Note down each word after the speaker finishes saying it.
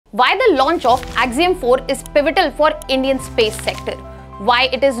Why the launch of Axiom 4 is pivotal for Indian space sector. Why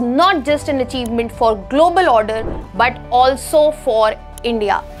it is not just an achievement for global order but also for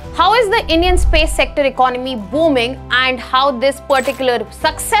India. How is the Indian space sector economy booming and how this particular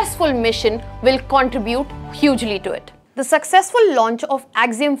successful mission will contribute hugely to it. The successful launch of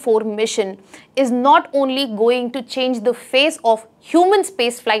Axiom 4 mission is not only going to change the face of human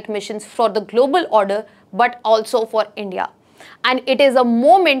spaceflight missions for the global order but also for India. And it is a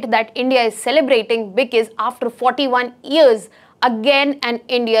moment that India is celebrating because after 41 years, again an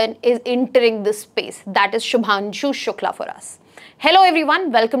Indian is entering the space. That is Shubhanshu Shukla for us. Hello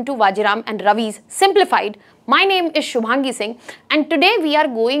everyone, welcome to Vajiram and Ravi's Simplified. My name is Shubhangi Singh and today we are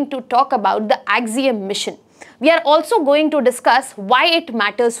going to talk about the Axiom mission. We are also going to discuss why it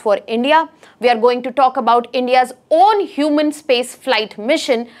matters for India. We are going to talk about India's own human space flight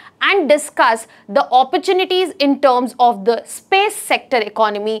mission and discuss the opportunities in terms of the space sector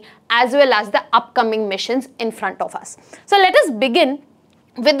economy as well as the upcoming missions in front of us. So let us begin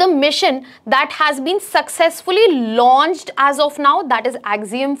with the mission that has been successfully launched as of now, that is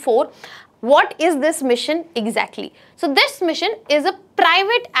Axiom 4. What is this mission exactly? So this mission is a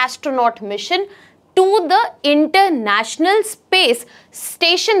private astronaut mission to the international space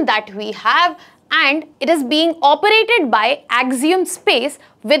station that we have, and it is being operated by Axiom Space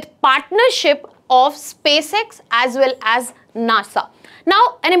with partnership of SpaceX as well as NASA.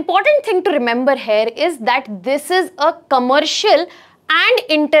 Now, an important thing to remember here is that this is a commercial and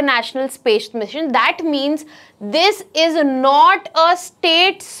international space mission. That means this is not a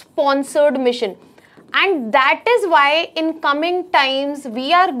state-sponsored mission. And that is why in coming times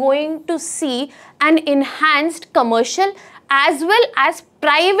we are going to see an enhanced commercial as well as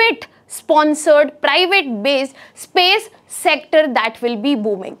private sponsored, private based space sector that will be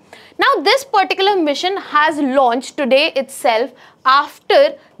booming. Now this particular mission has launched today itself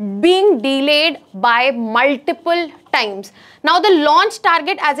after being delayed by multiple times. Now the launch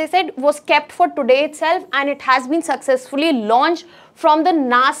target, as I said, was kept for today itself and it has been successfully launched from the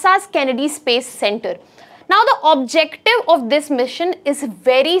NASA's Kennedy Space Center. Now the objective of this mission is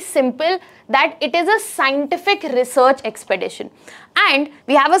very simple, that it is a scientific research expedition. And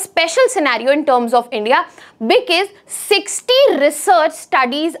we have a special scenario in terms of India because 60 research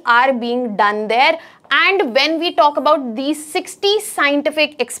studies are being done there. And when we talk about these 60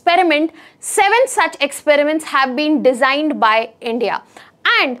 scientific experiments, 7 such experiments have been designed by India.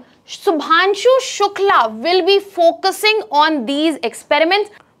 And Shubhanshu Shukla will be focusing on these experiments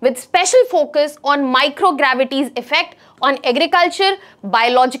with special focus on microgravity's effect on agriculture,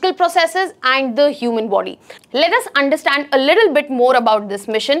 biological processes and the human body. Let us understand a little bit more about this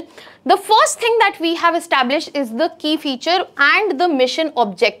mission. The first thing that we have established is the key feature and the mission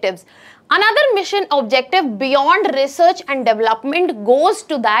objectives. Another mission objective beyond research and development goes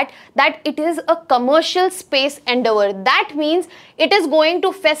to that it is a commercial space endeavor. That means it is going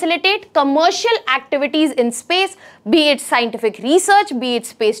to facilitate commercial activities in space, be it scientific research, be it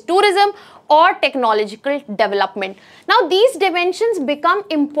space tourism or technological development. Now these dimensions become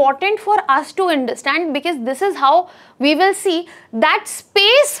important for us to understand because this is how we will see that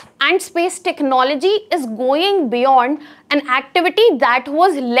space and space technology is going beyond an activity that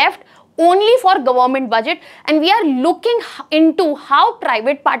was left only for government budget, and we are looking into how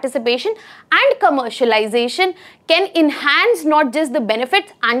private participation and commercialization can enhance not just the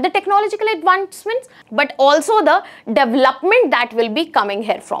benefits and the technological advancements but also the development that will be coming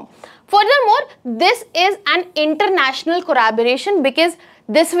here from. Furthermore, this is an international collaboration because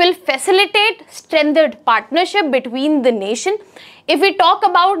this will facilitate strengthened partnership between the nation. If we talk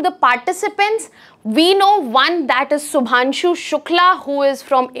about the participants, we know one, that is Shubhanshu Shukla, who is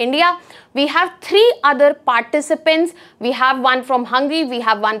from India. We have 3 other participants. We have one from Hungary, we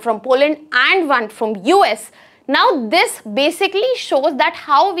have one from Poland and one from US. Now this basically shows that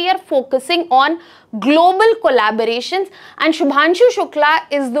how we are focusing on global collaborations, and Shubhanshu Shukla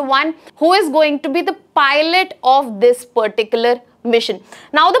is the one who is going to be the pilot of this particular mission.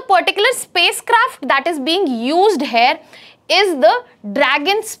 Now the particular spacecraft that is being used here is the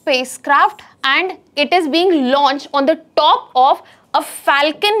Dragon spacecraft and it is being launched on the top of a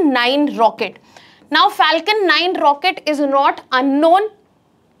Falcon 9 rocket. Now Falcon 9 rocket is not unknown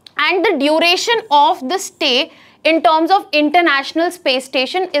and the duration of the stay in terms of International Space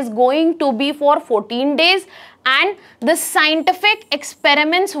Station is going to be for 14 days and the scientific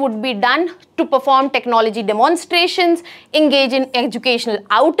experiments would be done to perform technology demonstrations, engage in educational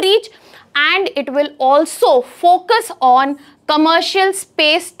outreach, and it will also focus on commercial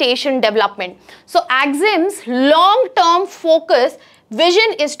space station development. So Axiom's long-term focus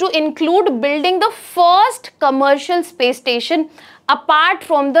vision is to include building the first commercial space station apart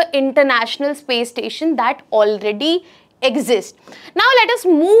from the International Space Station that already exist. Now let us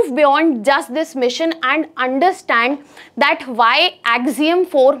move beyond just this mission and understand that why Axiom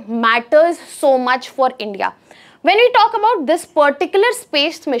 4 matters so much for India. When we talk about this particular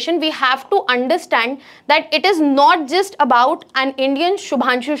space mission, we have to understand that it is not just about an Indian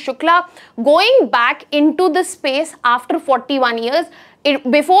Shubhanshu Shukla going back into the space after 41 years.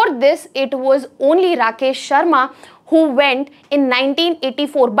 Before this, it was only Rakesh Sharma who went in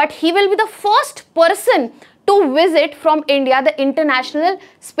 1984, but he will be the first person to visit from India the International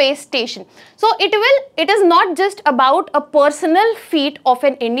Space Station. So it is not just about a personal feat of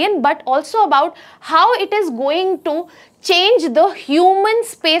an Indian, but also about how it is going to change the human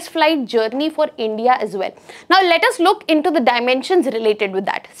spaceflight journey for India as well. Now let us look into the dimensions related with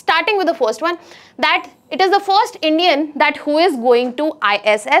that. Starting with the first one, that it is the first Indian who is going to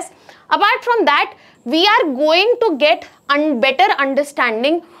ISS. Apart from that, we are going to get better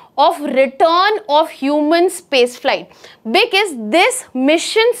understanding of return of human spaceflight, because this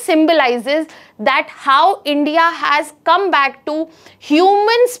mission symbolizes that how India has come back to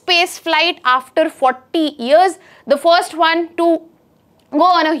human spaceflight after 40 years. The first one to go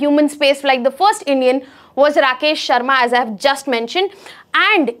on a human spaceflight, the first Indian, was Rakesh Sharma, as I have just mentioned,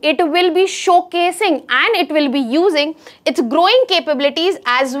 and it will be showcasing and it will be using its growing capabilities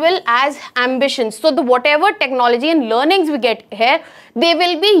as well as ambitions. So the whatever technology and learnings we get here, they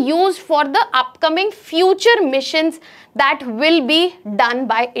will be used for the upcoming future missions that will be done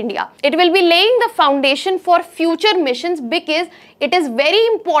by India. It will be laying the foundation for future missions, because it is very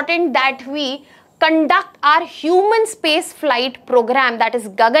important that we conduct our human space flight program, that is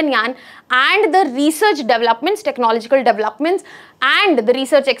Gaganyaan, and the research developments, technological developments and the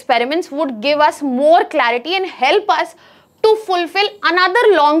research experiments would give us more clarity and help us to fulfill another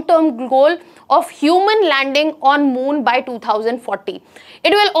long-term goal of human landing on moon by 2040.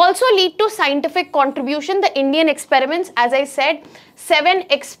 It will also lead to scientific contribution. The Indian experiments, as I said, 7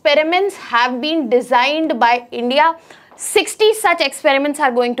 experiments have been designed by India. 60 such experiments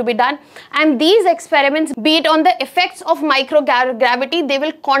are going to be done, and these experiments, be it on the effects of microgravity, they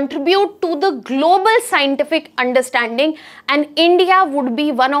will contribute to the global scientific understanding, and India would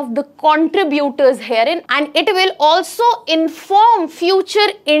be one of the contributors herein, and it will also inform future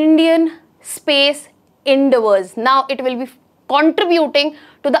Indian space endeavors. Now it will be contributing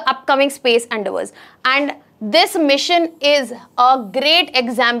to the upcoming space endeavors, and this mission is a great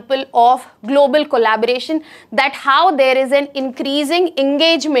example of global collaboration, that how there is an increasing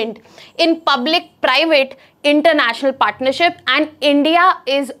engagement in public-private international partnership, and India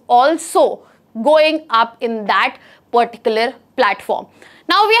is also going up in that particular platform.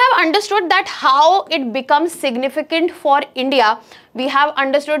 Now we have understood that how it becomes significant for India. We have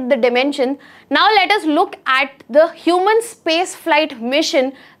understood the dimension. Now let us look at the human space flight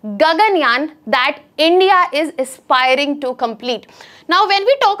mission Gaganyaan that India is aspiring to complete. Now when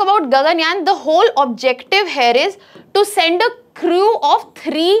we talk about Gaganyaan, the whole objective here is to send a crew of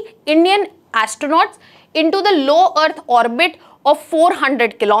 3 Indian astronauts into the low Earth orbit of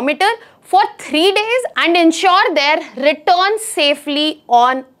 400 kilometers for 3 days and ensure their return safely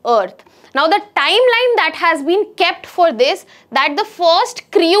on Earth. Now the timeline that has been kept for this, that the first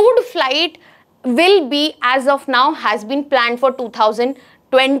crewed flight will be, as of now, has been planned for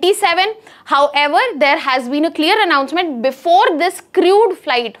 2027. However, there has been a clear announcement before this crewed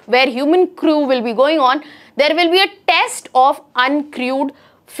flight where human crew will be going on, there will be a test of uncrewed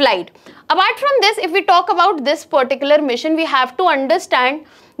flight. Apart from this, if we talk about this particular mission, we have to understand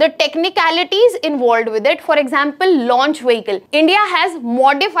the technicalities involved with it. For example, launch vehicle. India has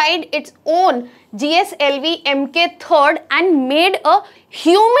modified its own GSLV Mk3 and made a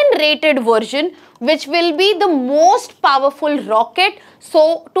human rated version, which will be the most powerful rocket,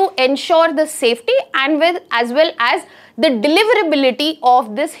 so to ensure the safety and as well as the deliverability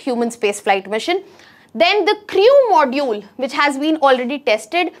of this human spaceflight mission. Then the crew module, which has been already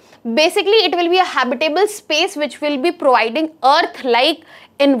tested, basically it will be a habitable space which will be providing Earth-like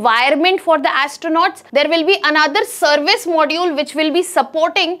environment for the astronauts. There will be another service module which will be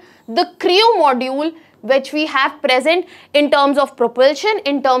supporting the crew module which we have present in terms of propulsion,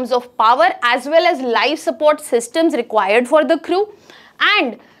 in terms of power, as well as life support systems required for the crew.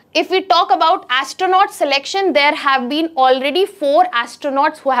 And if we talk about astronaut selection, there have been already 4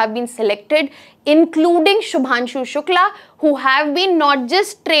 astronauts who have been selected, including Shubhanshu Shukla, who have been not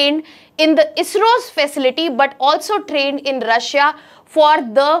just trained in the ISRO's facility but also trained in Russia for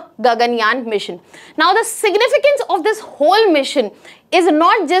the Gaganyaan mission. Now, the significance of this whole mission is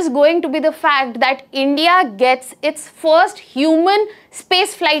not just going to be the fact that India gets its first human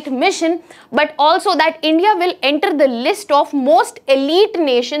spaceflight mission, but also that India will enter the list of most elite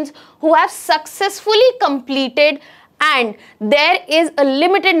nations who have successfully completed, and there is a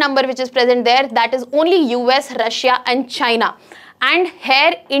limited number which is present there, that is only US, Russia and China. And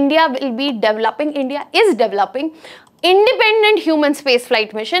here India is developing independent human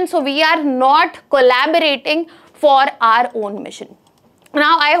spaceflight mission. So we are not collaborating for our own mission.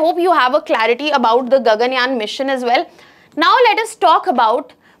 Now, I hope you have a clarity about the Gaganyaan mission as well. Now, let us talk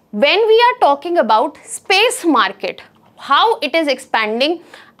about when we are talking about space market, how it is expanding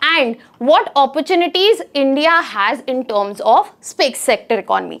and what opportunities India has in terms of space sector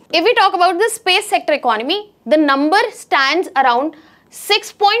economy. If we talk about the space sector economy, the number stands around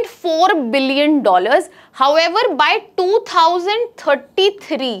 $6.4 billion. However, by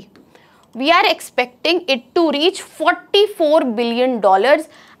 2033, we are expecting it to reach $44 billion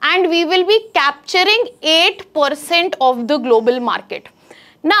and we will be capturing 8% of the global market.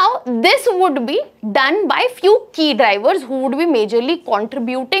 Now, this would be done by few key drivers who would be majorly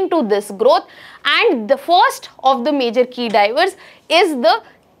contributing to this growth, and the first of the major key drivers is the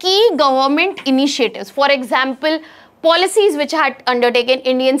key government initiatives. For example, policies which had undertaken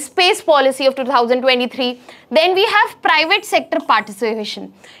Indian space policy of 2023. Then we have private sector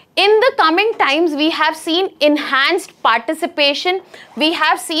participation. In the coming times, we have seen enhanced participation. We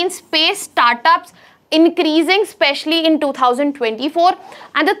have seen space startups increasing, especially in 2024.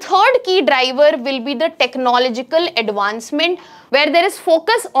 And the third key driver will be the technological advancement, where there is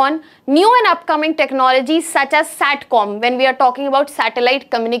focus on new and upcoming technologies such as SATCOM, when we are talking about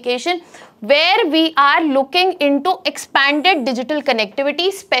satellite communication, where we are looking into expanded digital connectivity,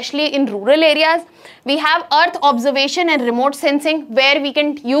 especially in rural areas. We have Earth observation and remote sensing, where we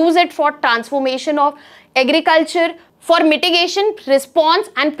can use it for transformation of agriculture, for mitigation, response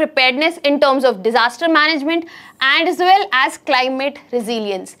and preparedness in terms of disaster management, and as well as climate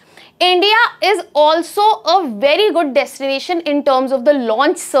resilience. India is also a very good destination in terms of the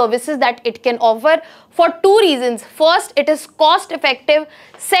launch services that it can offer for two reasons. First, it is cost effective.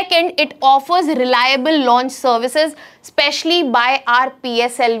 Second, it offers reliable launch services, especially by our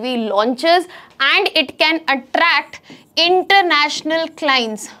PSLV launchers, and it can attract international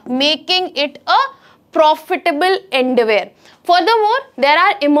clients, making it a profitable endeavor. Furthermore, there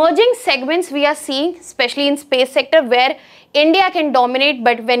are emerging segments we are seeing, especially in space sector, where India can dominate.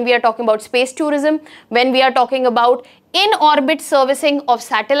 But when we are talking about space tourism, when we are talking about in-orbit servicing of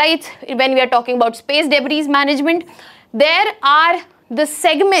satellites, when we are talking about space debris management, there are the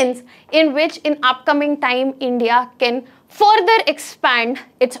segments in which in upcoming time India can further expand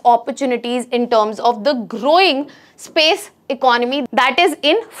its opportunities in terms of the growing space economy that is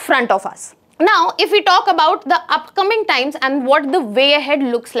in front of us. Now, if we talk about the upcoming times and what the way ahead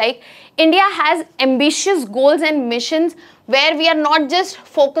looks like, India has ambitious goals and missions where we are not just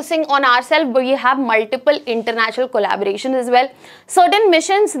focusing on ourselves, but we have multiple international collaborations as well. Certain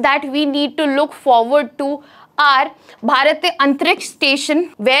missions that we need to look forward to are Bharat Antariksh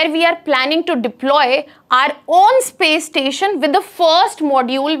Station, where we are planning to deploy our own space station with the first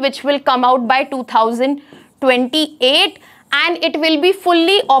module which will come out by 2028. And it will be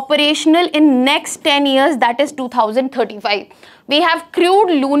fully operational in next 10 years, that is 2035. We have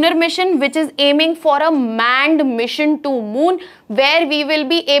crewed lunar mission, which is aiming for a manned mission to moon, where we will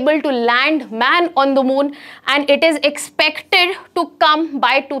be able to land man on the moon, and it is expected to come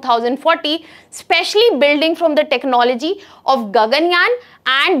by 2040, especially building from the technology of Gaganyaan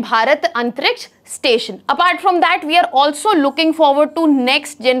and Bharat Antariksh Station. Apart from that, we are also looking forward to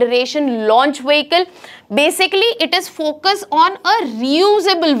next generation launch vehicle. Basically, it is focused on a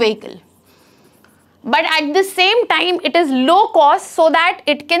reusable vehicle, but at the same time it is low cost so that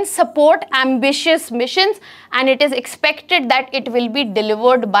it can support ambitious missions, and it is expected that it will be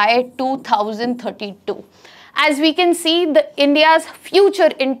delivered by 2032. As we can see, India's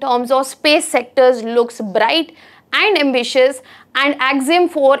future in terms of space sectors looks bright and ambitious, and Axiom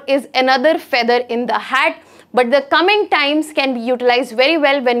 4 is another feather in the hat. But the coming times can be utilized very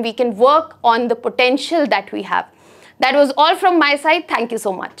well when we can work on the potential that we have. That was all from my side. Thank you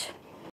so much.